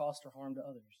regardless of the cost or harm to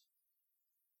others.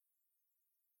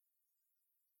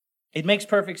 It makes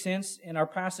perfect sense in our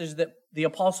passage that the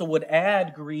apostle would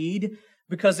add greed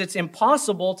because it's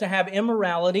impossible to have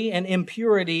immorality and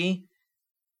impurity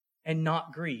and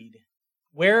not greed.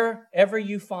 Wherever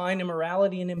you find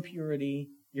immorality and impurity,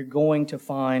 you're going to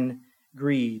find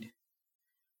greed.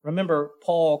 Remember,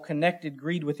 Paul connected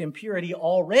greed with impurity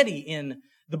already in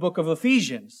the book of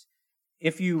Ephesians.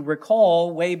 If you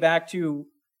recall way back to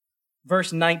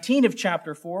verse 19 of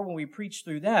chapter 4, when we preached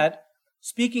through that,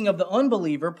 speaking of the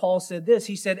unbeliever, Paul said this.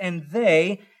 He said, and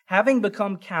they, having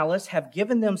become callous, have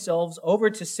given themselves over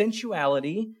to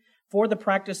sensuality for the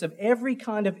practice of every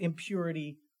kind of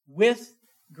impurity with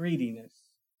greediness.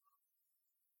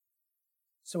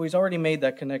 So he's already made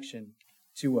that connection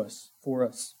to us, for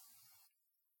us.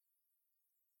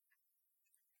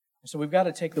 So we've got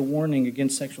to take the warning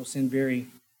against sexual sin very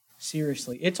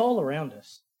seriously. It's all around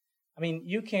us. I mean,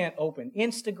 you can't open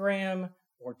Instagram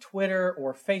or Twitter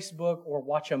or Facebook or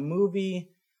watch a movie.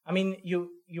 I mean,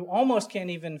 you almost can't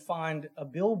even find a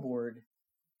billboard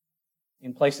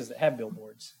in places that have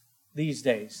billboards these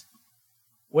days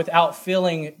without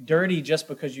feeling dirty just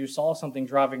because you saw something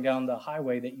driving down the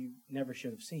highway that you never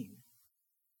should have seen.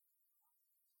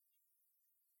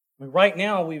 I mean, right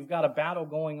now, we've got a battle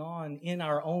going on in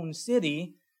our own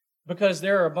city because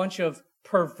there are a bunch of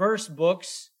perverse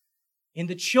books in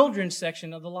the children's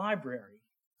section of the library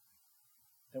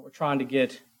that we're trying to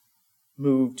get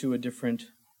moved to a different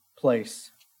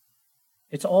place.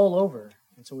 It's all over,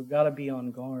 and so we've got to be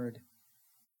on guard.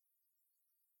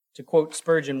 To quote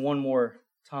Spurgeon one more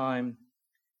time,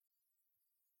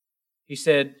 he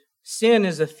said, sin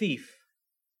is a thief.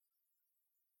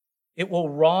 It will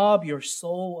rob your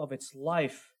soul of its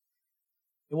life.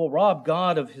 It will rob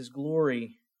God of His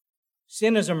glory.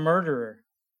 Sin is a murderer.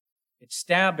 It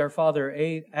stabbed our father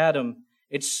Adam.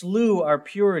 It slew our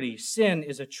purity. Sin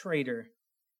is a traitor.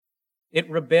 It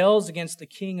rebels against the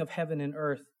King of heaven and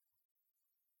earth.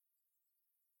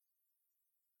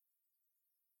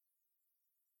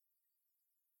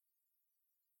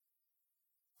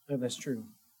 So that's true.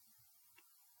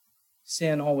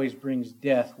 Sin always brings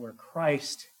death where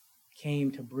Christ came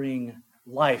to bring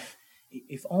life.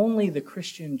 If only the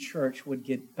Christian church would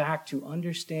get back to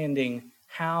understanding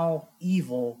how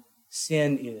evil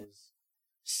sin is.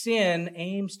 Sin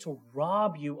aims to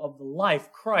rob you of the life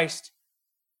Christ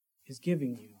is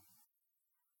giving you.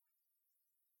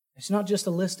 It's not just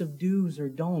a list of do's or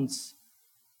don'ts.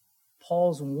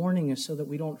 Paul's warning us so that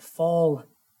we don't fall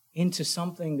into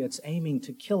something that's aiming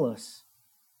to kill us.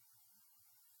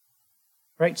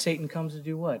 Right? Satan comes to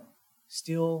do what?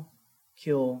 Steal,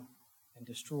 kill, and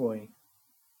destroy.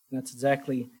 And that's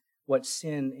exactly what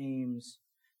sin aims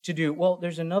to do. Well,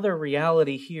 there's another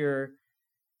reality here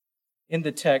in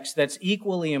the text that's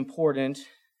equally important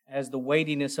as the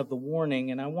weightiness of the warning,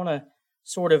 and I want to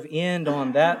sort of end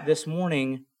on that this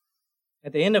morning.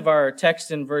 At the end of our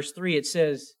text in verse 3, it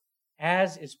says,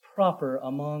 as is proper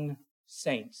among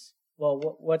saints.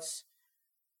 Well, what's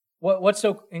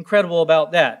so incredible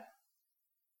about that?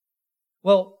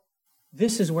 Well,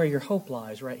 this is where your hope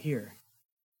lies, right here.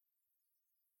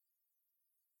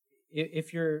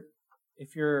 If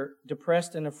you're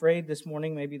depressed and afraid this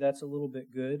morning, maybe that's a little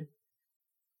bit good.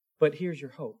 But here's your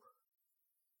hope.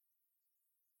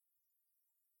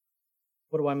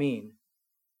 What do I mean?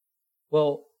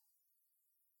 Well,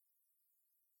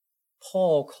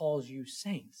 Paul calls you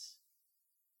saints.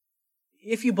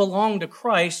 If you belong to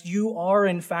Christ, you are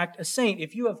in fact a saint.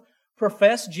 If you have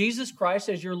professed Jesus Christ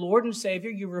as your Lord and Savior,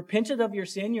 you repented of your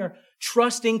sin, you're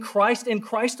trusting Christ and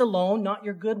Christ alone, not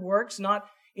your good works, not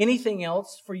anything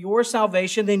else for your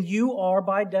salvation, then you are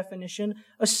by definition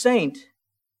a saint.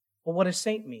 Well, what does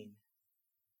saint mean?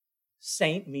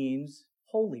 Saint means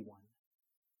holy one.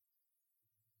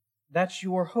 That's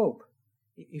your hope.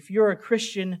 If you're a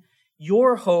Christian,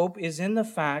 your hope is in the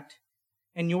fact,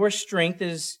 and your strength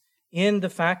is in the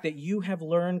fact that you have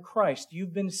learned Christ.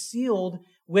 You've been sealed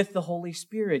with the Holy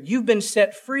Spirit. You've been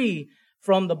set free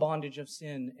from the bondage of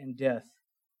sin and death.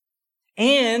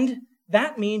 And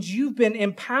that means you've been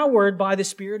empowered by the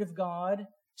Spirit of God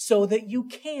so that you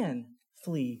can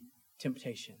flee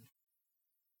temptation.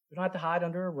 You don't have to hide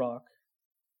under a rock.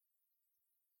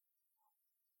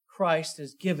 Christ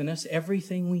has given us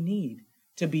everything we need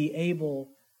to be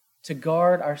able to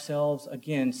guard ourselves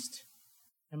against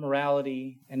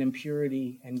immorality and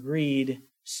impurity and greed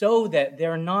so that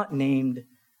they're not named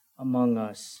among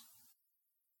us.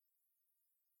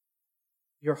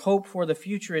 Your hope for the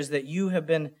future is that you have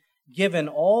been given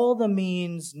all the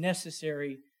means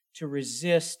necessary to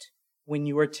resist when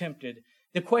you are tempted.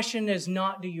 The question is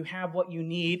not, do you have what you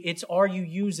need? It's, are you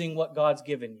using what God's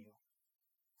given you?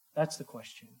 That's the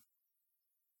question.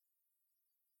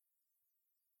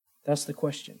 That's the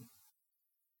question.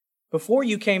 Before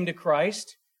you came to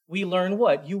Christ, we learned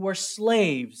what? You were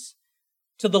slaves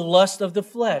to the lust of the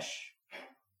flesh.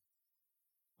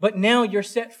 But now you're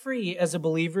set free as a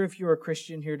believer, if you're a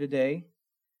Christian here today,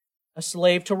 a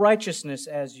slave to righteousness,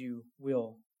 as you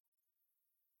will.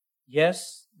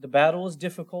 Yes, the battle is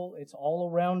difficult. It's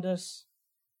all around us.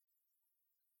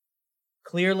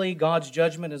 Clearly, God's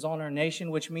judgment is on our nation,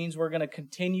 which means we're going to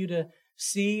continue to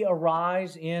see a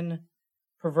rise in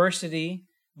perversity.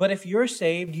 But if you're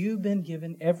saved, you've been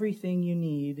given everything you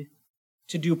need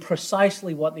to do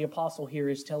precisely what the apostle here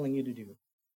is telling you to do.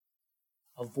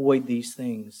 Avoid these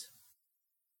things.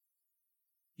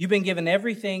 You've been given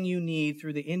everything you need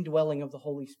through the indwelling of the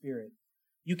Holy Spirit.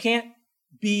 You can't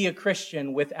be a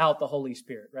Christian without the Holy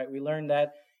Spirit, right? We learned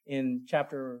that in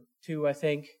chapter 2, I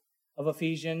think, of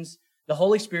Ephesians. The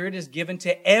Holy Spirit is given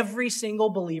to every single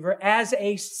believer as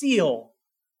a seal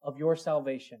of your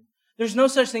salvation. There's no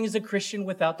such thing as a Christian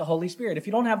without the Holy Spirit. If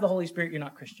you don't have the Holy Spirit, you're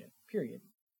not Christian, period.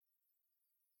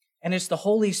 And it's the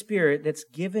Holy Spirit that's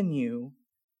given you,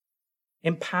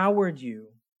 empowered you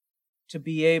to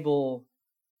be able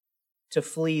to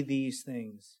flee these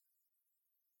things.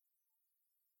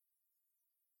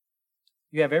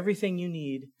 You have everything you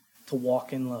need to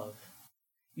walk in love.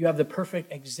 You have the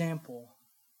perfect example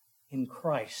in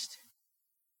Christ.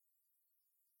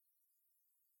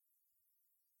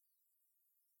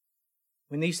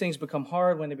 When these things become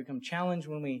hard, when they become challenged,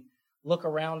 when we look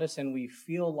around us and we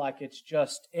feel like it's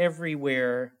just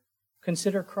everywhere,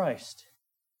 consider Christ.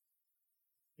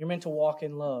 You're meant to walk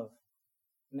in love.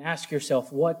 And ask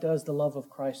yourself, what does the love of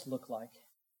Christ look like?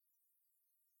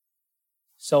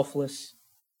 Selfless,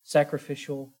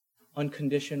 sacrificial,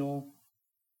 unconditional,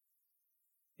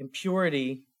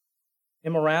 impurity,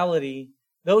 immorality,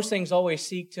 those things always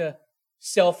seek to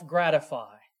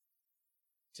self-gratify,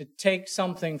 to take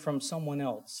something from someone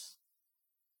else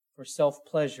for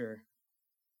self-pleasure.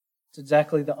 It's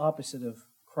exactly the opposite of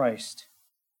Christ.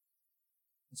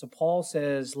 And so Paul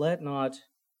says, let not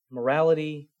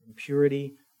immorality,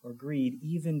 impurity, or greed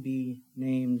even be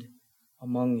named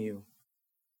among you.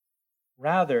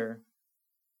 Rather,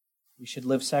 we should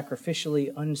live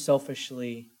sacrificially,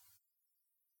 unselfishly,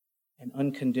 and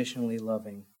unconditionally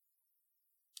loving.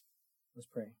 Let's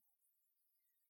pray.